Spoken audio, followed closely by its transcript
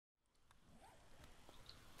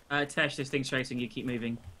Tesh, this thing's chasing you. Keep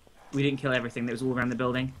moving. We didn't kill everything that was all around the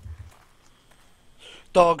building.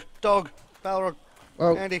 Dog, dog, Balrog,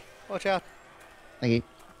 Oh, Andy, watch out. thank you.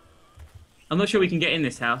 I'm not sure we can get in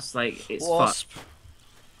this house. Like, it's Wasp. fucked.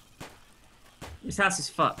 This house is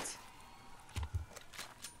fucked.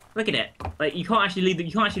 Look at it. Like, you can't actually leave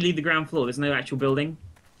the ground floor. There's no actual building.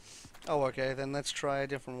 Oh, okay, then let's try a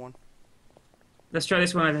different one. Let's try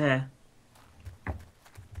this one over here.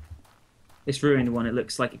 This ruined one. It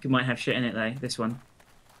looks like it might have shit in it though. This one.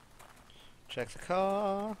 Check the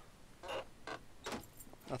car.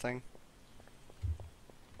 Nothing.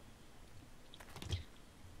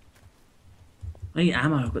 I need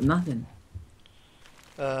ammo. I've got nothing.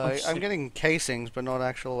 I'm shit. getting casings, but not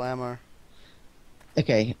actual ammo.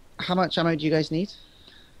 Okay, how much ammo do you guys need?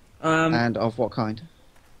 And of what kind?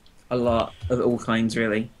 A lot of all kinds,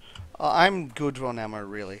 really. I'm good on ammo,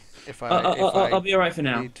 really. If I'll be alright for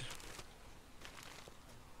now. need-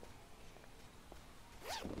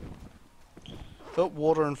 Oh,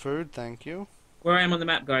 water and food, thank you. Where I am on the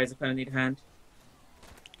map, guys, I kind of need a hand.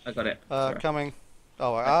 I got it. Sorry. Coming.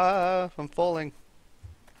 Oh, I'm falling.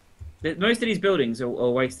 Most of these buildings are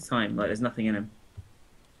a waste of time. Like, there's nothing in them.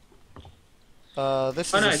 This Oh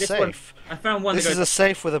is no, a this safe. one. I found one. This that is goes, a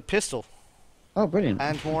safe with a pistol Oh, brilliant.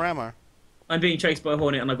 and more ammo. I'm being chased by a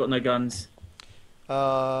hornet and I've got no guns.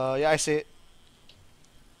 Yeah, I see it.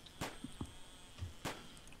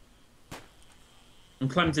 I'm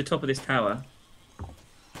climbing to the top of this tower.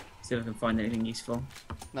 See if I can find anything useful.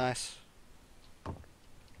 Nice.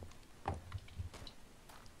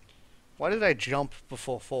 Why did I jump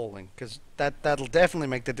before falling? Because that'll definitely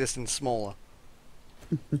make the distance smaller.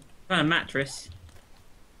 Found a mattress.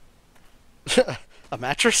 A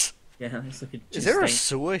mattress? Yeah, it's like a. Is there a stain.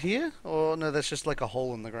 sewer here? Oh no, that's just like a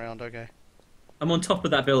hole in the ground. Okay. I'm on top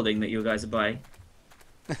of that building that you guys are by.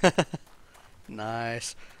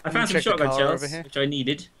 Nice. I I'm found gonna some check the shotgun car shells, over here. which I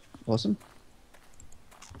needed. Awesome.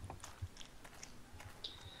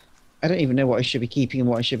 I don't even know what I should be keeping and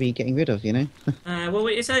what I should be getting rid of, you know? Well,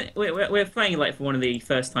 we're playing like for one of the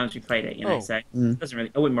first times we played it, you know. Oh. So it Mm. doesn't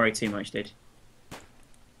really. I wouldn't worry too much, dude.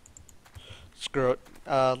 Screw it.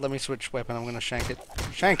 Let me switch weapon. I'm gonna shank it.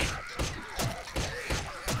 Shank.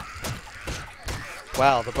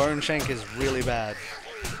 Wow, the bone shank is really bad.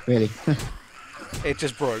 Really? It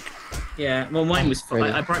just broke. Yeah. Well, mine was. Really?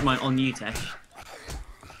 I broke mine on you, Tesh.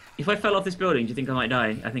 If I fell off this building, do you think I might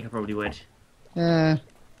die? I think I probably would.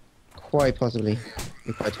 Quite possibly.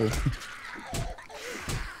 You're quite tall.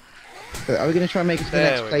 So are we going to try and make it to the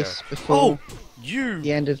There next we place go. before Oh, you.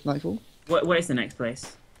 the end of Nightfall? Where's the next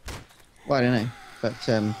place? Well, I don't know.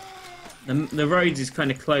 But, The roads is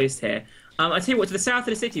kind of closed here. I tell you what, to the south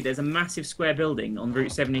of the city, there's a massive square building on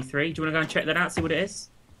Route 73. Do you want to go and check that out, see what it is?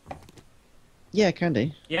 yeah, can do.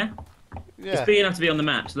 Yeah? Yeah. It's big enough to be on the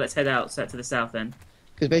map, so let's head out, set to the south then.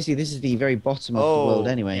 Because basically this is the very bottom of the Oh, world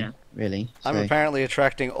anyway, yeah. really. I'm So- apparently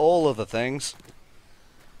attracting all of the things.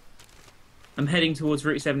 I'm heading towards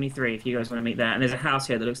Route 73 if you guys want to meet there. And there's a house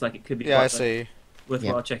here that looks like it could be Yeah, I quite see.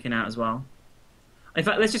 worthwhile Yeah. checking out as well. In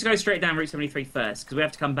fact, let's just go straight down Route 73 first, because we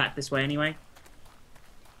have to come back this way anyway.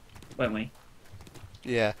 Won't we?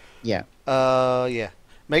 Yeah. Yeah. Yeah.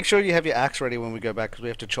 Make sure you have your axe ready when we go back, because we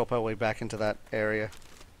have to chop our way back into that area.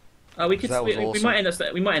 Oh, we could. That was We awesome. might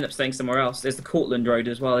end up staying somewhere else. There's the Cortland Road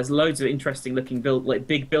as well. There's loads of interesting looking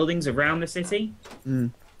big buildings around the city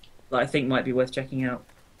Mm. that I think might be worth checking out.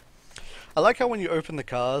 I like how when you open the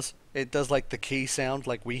cars, it does like the key sound,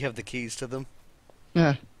 like we have the keys to them.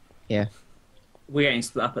 Yeah. We're getting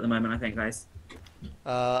split up at the moment, I think, guys.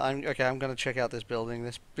 I'm gonna check out this building.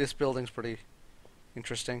 This building's pretty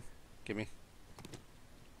interesting. Give me.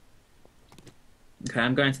 Okay,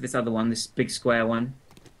 I'm going to this other one, this big square one.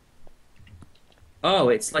 Oh,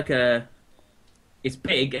 it's like a. It's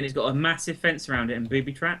big and it's got a massive fence around it and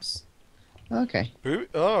booby traps. Okay.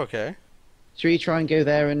 Oh, okay. Should we try and go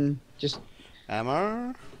there and just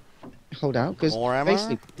Ammo. hold out? Because More ammo?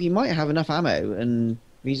 basically we might have enough ammo and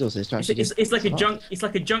resources to actually just... It's like a start. junk. It's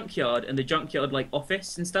like a junkyard, and the junkyard like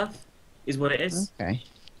office and stuff is what it is. Okay.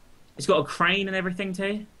 It's got a crane and everything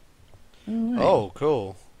too. All right. Oh,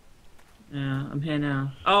 cool. Yeah, I'm here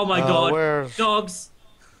now. Oh my god, Where's... dogs!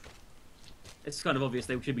 It's kind of obvious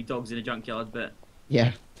there should be dogs in a junkyard, but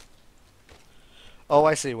Yeah. Oh,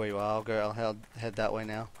 I see where you are. I'll head that way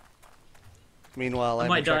now. Meanwhile, I I'm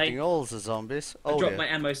might die. attracting all the zombies. I Oh, dropped yeah. my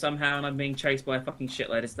ammo somehow, and I'm being chased by a fucking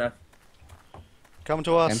shitload of stuff. Come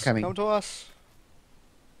to us. I'm coming. Come to us.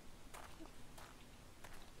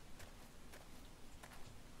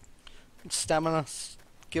 Stamina.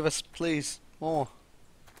 Give us, please, more.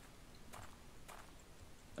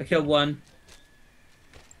 I killed one.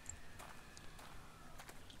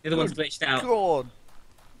 The other one's Good glitched out. God.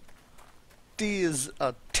 Deers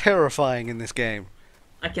are terrifying in this game.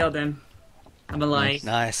 I killed him. I'm alive.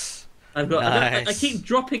 Nice. I keep Nice.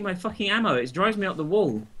 dropping my fucking ammo. It drives me up the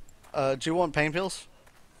wall. Do you want pain pills?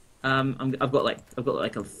 I've got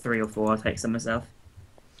like a 3 or 4. I'll take some myself.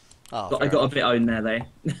 Oh, I fair got a enough. bit owned there though.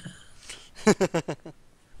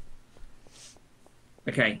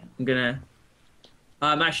 Okay, I'm gonna.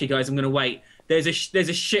 Actually, guys, I'm gonna wait. There's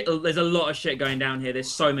a lot of shit going down here.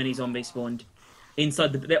 There's so many zombies spawned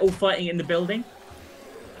inside they're all fighting in the building.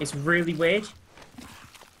 It's really weird.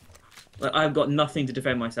 Like, I've got nothing to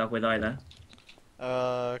defend myself with either.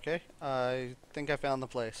 Okay. I think I found the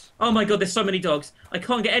place. Oh my god, there's so many dogs. I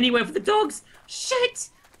can't get anywhere for the dogs. Shit!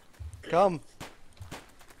 Come.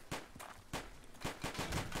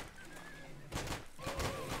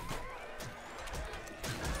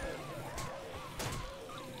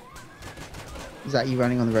 Is that you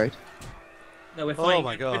running on the road? No, we're Oh fighting.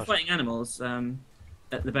 my God. We're fighting animals.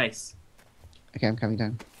 At the base. Okay, I'm coming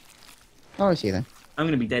down. Oh, I see you then. I'm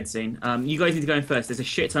gonna be dead soon. You guys need to go in first. There's a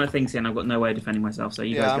shit ton of things here, and I've got no way of defending myself. So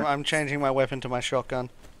you Yeah, guys go. I'm changing my weapon to my shotgun.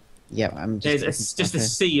 Yeah, I'm There's just. just a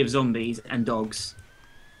sea of zombies and dogs.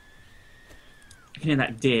 You can hear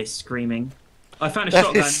that deer screaming. I found a That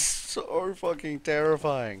shotgun. is so fucking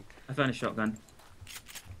terrifying. I found a shotgun.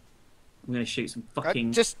 I'm gonna shoot some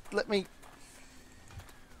fucking. Just let me.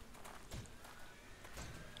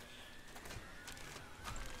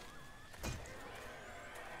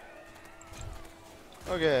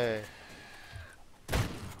 Okay.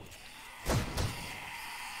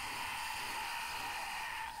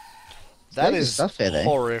 That Loads of is stuff here, though.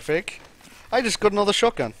 horrific. I just got another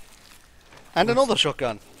shotgun. And another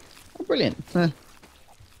shotgun. Oh, brilliant. Huh.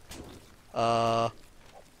 The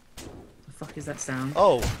fuck is that sound?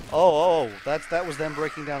 That was them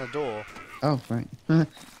breaking down a door. Oh, right.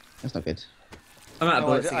 That's not good. I'm out of No,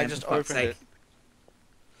 bullets I again, just for fuck's opened sake. it.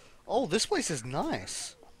 Oh, this place is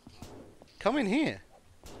nice. Come in here.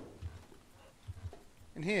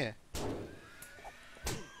 In here.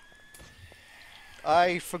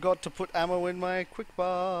 I forgot to put ammo in my quick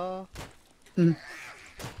bar. Oh,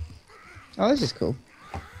 this is cool.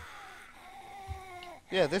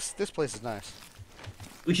 Yeah, this place is nice.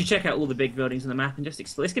 We should check out all the big buildings on the map and just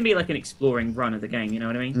explore. This can be like an exploring run of the game. You know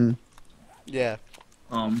what I mean? Yeah.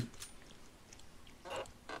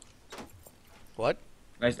 What?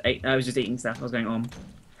 I was just eating stuff. I was going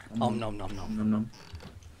Nom nom nom nom. nom nom.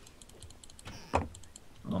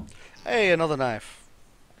 Oh. Hey, another knife.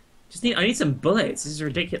 I need some bullets. This is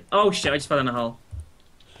ridiculous. Oh shit! I just fell in a hole.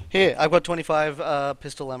 Here, I've got 25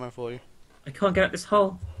 pistol ammo for you. I can't get out this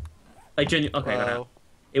hole. Okay, I got out.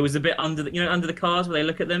 It was a bit under the, under the cars where they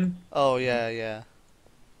look at them. Oh, yeah, yeah.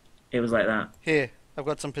 It was like that. Here, I've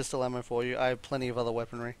got some pistol ammo for you. I have plenty of other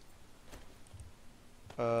weaponry.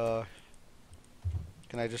 Can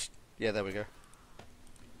I just... Yeah, there we go.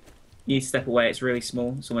 You need to step away. It's really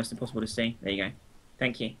small. It's almost impossible to see. There you go.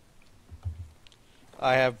 Thank you.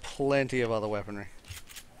 I have plenty of other weaponry.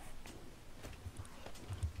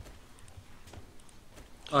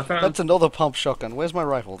 Oh, I found That's another pump shotgun. Where's my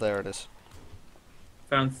rifle? There it is.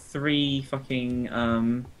 3 fucking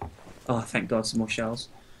Oh, thank God, some more shells.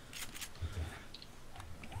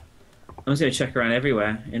 I'm just gonna check around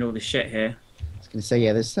everywhere in all this shit here. I was going to say,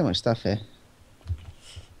 yeah, there's so much stuff here.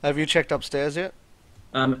 Have you checked upstairs yet?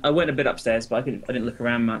 I went a bit upstairs, but I didn't look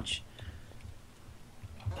around much.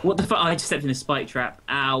 What the fuck? I just stepped in a spike trap.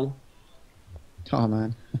 Ow. Oh,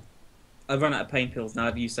 man. I've run out of pain pills now.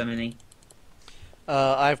 I've used so many.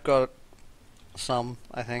 I've got some,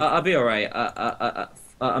 I think. I'll be alright.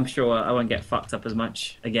 I'm sure I won't get fucked up as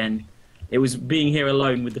much again. It was being here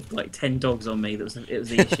alone with the, like 10 dogs on me it was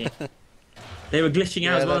the issue. They were glitching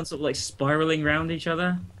out as well and sort of like spiraling around each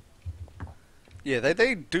other. Yeah,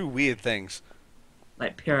 they do weird things.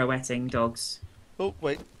 Like pirouetting dogs. Oh,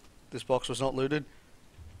 wait. This box was not looted.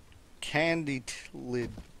 Candy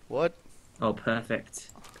lid. What? Oh,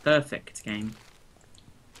 perfect. Perfect game.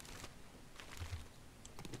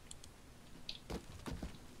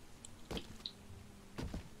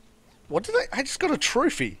 What did I just got a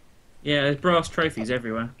trophy. Yeah, there's brass trophies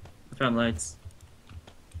everywhere. I found loads.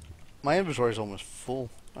 My inventory's almost full.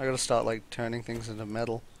 I gotta start, like, turning things into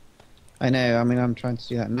metal. I know, I mean, I'm trying to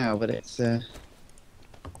do that now, but it's, You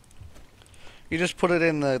just put it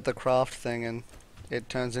in the craft thing and it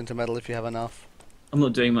turns into metal if you have enough. I'm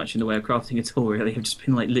not doing much in the way of crafting at all, really. I've just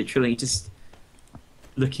been, like, literally just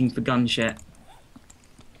looking for gun shit.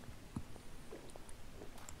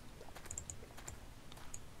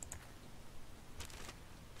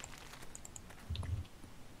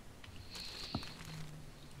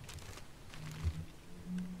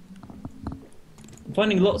 I'm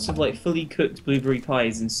finding lots of like fully cooked blueberry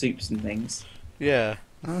pies and soups and things. Yeah.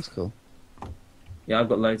 Oh, that's cool. Yeah, I've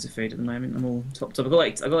got loads of food at the moment. I'm all topped up. I've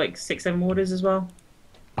got like 6, 7 orders as well.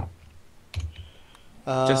 Just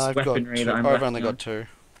I've got weaponry two. that I'm I've only working on. got 2.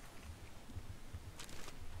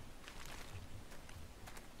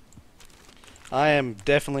 I am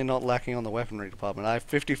definitely not lacking on the weaponry department. I have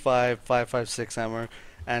 55, 5.56 ammo,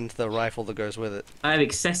 and the rifle that goes with it. I have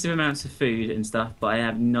excessive amounts of food and stuff, but I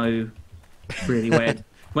have no really weird.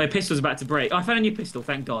 My pistol's about to break. Oh, I found a new pistol,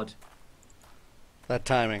 thank God. That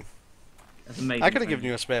timing. That's amazing. I could have given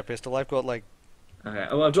you a spare pistol. I've got like. Okay.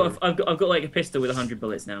 Oh, I've got like a pistol with 100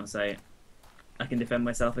 bullets now, so I can defend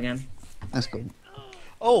myself again. That's cool.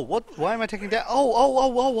 Oh, what? Why am I taking down?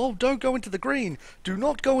 Oh! Don't go into the green. Do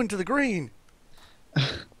not go into the green.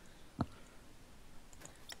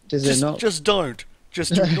 Does it not? Just don't.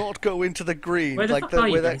 Just do not go into the green. Where the like fuck are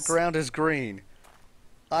you where that guys? ground is green.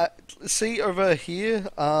 I see over here.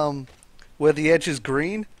 Where the edge is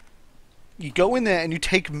green. You go in there and you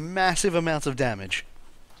take massive amounts of damage.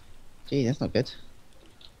 Gee, that's not good.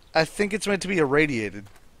 I think it's meant to be irradiated.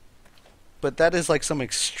 But that is like some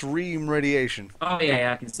extreme radiation. Oh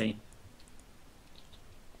yeah, I can see.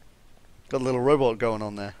 Got a little robot going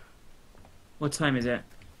on there. What time is it?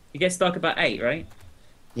 It gets dark about 8, right?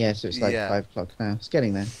 Yeah, so it's like Yeah. 5 o'clock now. It's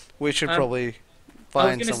getting there. We should Um, probably I was find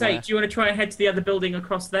going to somewhere. say, do you want to try and head to the other building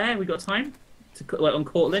across there? We got time to like on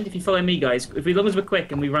Cortland. If you follow me, guys, as long as we're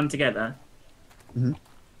quick and we run together. Mhm.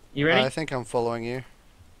 You ready? I think I'm following you.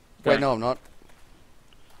 Go. Wait, no, I'm not.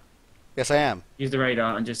 Yes, I am. Use the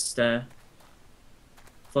radar and just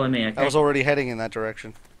follow me. Okay. I was already heading in that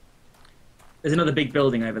direction. There's another big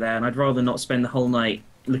building over there, and I'd rather not spend the whole night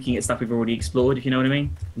looking at stuff we've already explored. If you know what I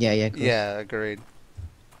mean. Yeah, of course. Yeah, agreed.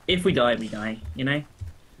 If we die, we die. You know.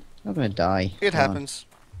 I'm gonna die. It Come on. happens.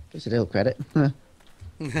 Just a little credit.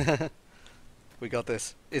 We got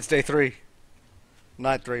this. It's day 3.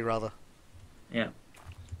 Night 3, rather. Yeah.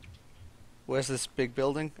 Where's this big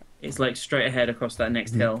building? It's like straight ahead across that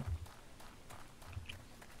next hill.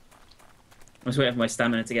 I'm just waiting for my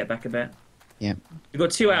stamina to get back a bit. Yeah. We've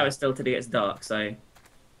got 2 hours still till it gets dark, so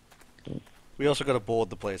We also got to board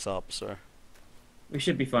the place up, so. we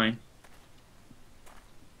should be fine.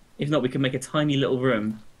 If not, we can make a tiny little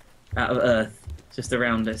room out of earth just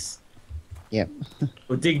around us. Yep.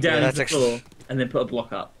 We'll dig down Yeah, into the that's floor and then put a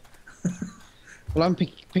block up. Well, I'm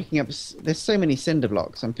picking up. There's so many cinder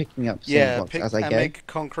blocks. I'm picking up cinder Yeah, blocks as I and go. make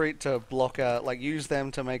concrete to block out, like use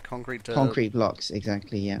them to make concrete to... Concrete blocks,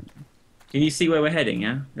 exactly. Yeah. Can you see where we're heading,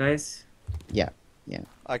 yeah, guys? Yeah.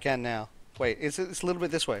 I can now. Wait, it's a little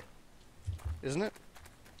bit this way. Isn't it?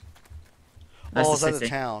 That's Oh, the is that city. the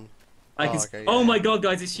town? I Oh, can. okay, Oh yeah. my god,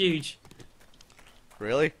 guys, it's huge.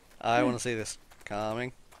 Really? I want to see this.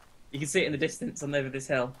 Coming. You can see it in the distance on over this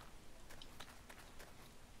hill.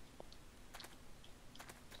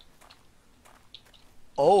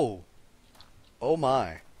 Oh. Oh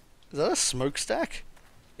my. Is that a smokestack?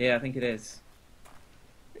 Yeah, I think it is.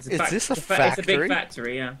 It's Is this a It's a big factory?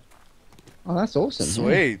 factory, yeah. Oh, that's awesome.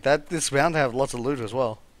 yeah. Sweet. This bound to have lots of loot as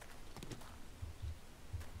well.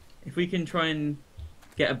 If we can try and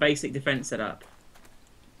get a basic defense set up,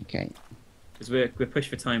 Okay. because we're pushed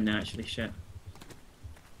for time now. Actually, shit.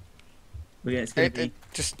 It's gonna be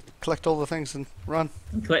Just collect all the things and run.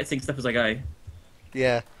 I'm collecting stuff as I go.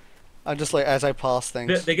 Yeah. I'm just like, as I pass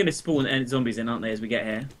things. They're gonna spawn zombies in, aren't they, as we get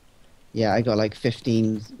here? Yeah, I got like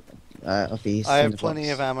 15 of these. I have cinder plenty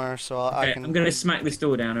blocks. of ammo, so I Okay, can... I'm gonna smack this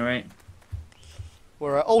door down. All right.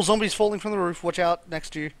 Oh, zombies falling from the roof. Watch out, next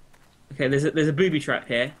to you. Okay, there's a booby trap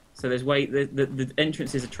here, so there's the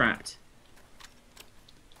entrances are trapped.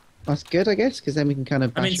 That's good, I guess, because then we can kind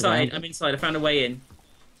of. I'm bash inside. around. I'm inside. I found a way in,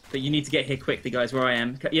 but you need to get here quickly, guys. Where I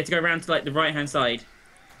am, you have to go around to like the right hand side.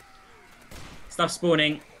 Stuff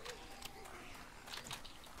spawning.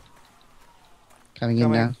 Coming in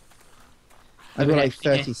Coming. now. I've Okay, got like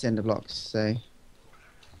 30 yeah. cinder blocks, so.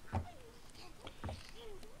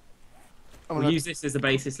 I'm We'll gonna- use this as the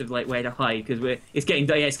basis of like where to hide because it's getting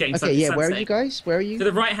Okay, yeah, where are you guys? Where are you? To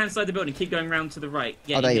the right hand side of the building. Keep going round to the right.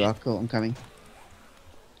 Yeah, Oh, there you here. are. Cool, I'm coming.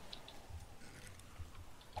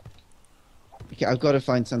 Okay, I've got to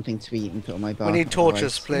find something to eat and put on my bar. We need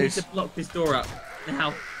torches, otherwise- We need please. to block this door up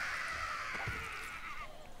now.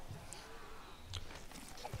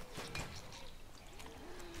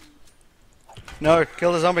 No,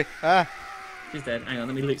 kill the zombie. Ah, She's dead. Hang on,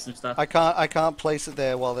 let me loot some stuff. I can't place it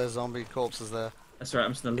there while there's zombie corpses there. That's right.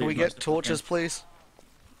 I'm just gonna loot. Can we as much get stuff as I torches, please?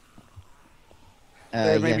 Uh,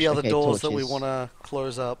 There may be yes, other okay, doors that we torches. want to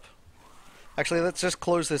close up. Actually, let's just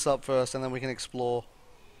close this up first, and then we can explore.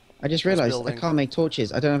 I just realised I building. can't make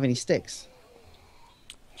torches. I don't have any sticks.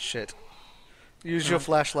 Shit. Use your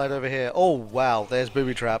flashlight over here. Oh, wow, there's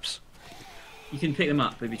booby traps. You can pick them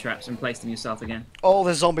up, booby traps, and place them yourself again. Oh,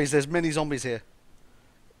 there's zombies. There's many zombies here.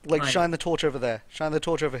 Like, Right. shine the torch over there. Shine the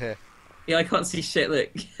torch over here. Yeah, I can't see shit, look.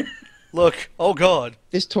 Look. Oh, God.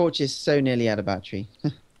 This torch is so nearly out of battery.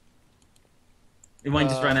 Mine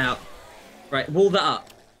just ran out. Right, wall that up.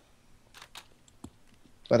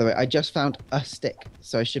 By the way, I just found a stick,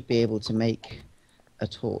 so I should be able to make a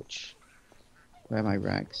torch. Where are my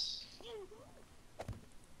rags?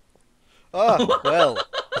 Oh, well.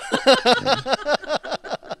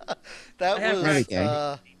 That I have There we was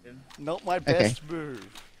go. not my best move.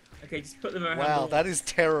 Okay, just put them around. Wow, the that is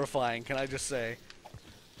terrifying, can I just say.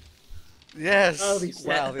 Yes. Holy shit.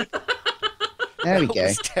 Wow, There we that go.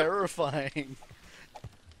 was terrifying.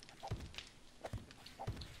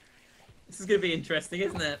 This is gonna be interesting,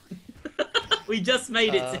 isn't it? We just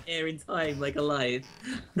made it to here in time, like alive.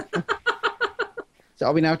 So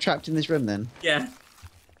are we now trapped in this room then? Yeah.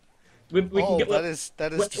 We can Oh, get, that is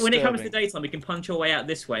when it comes to disturbing. daytime, we can punch our way out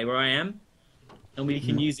this way, where I am, and we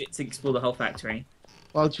can use it to explore the whole factory.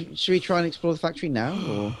 Well, should we try and explore the factory now,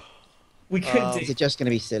 or We could is do. it just going to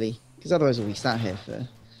be silly? Because otherwise we'll be sat here for,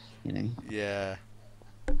 you know. Yeah.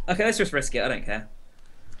 Okay, let's just risk it. I don't care.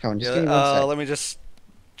 Come on, just Yeah, give me one sec. let me just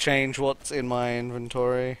change what's in my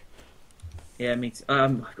inventory. Yeah, me too.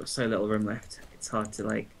 I've got so little room left. It's hard to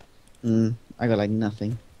like. I got like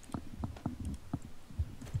nothing.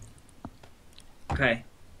 Okay.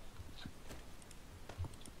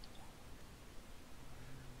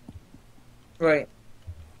 Right.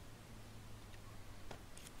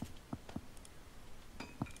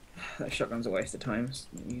 That shotgun's a waste of time. Let's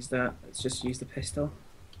use that. Let's just use the pistol.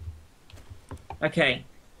 Okay.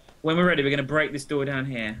 When we're ready, we're going to break this door down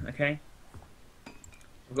here, okay?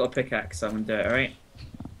 I've got a pickaxe, so I'm going to do it, alright?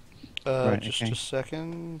 Right, Just okay. a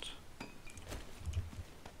second.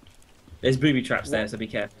 There's booby traps there, so be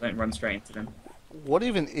careful. Don't run straight into them. What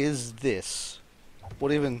even is this?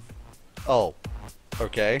 What even... Oh.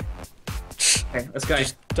 Okay. Okay, let's go.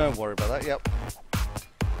 Just don't worry about that, yep.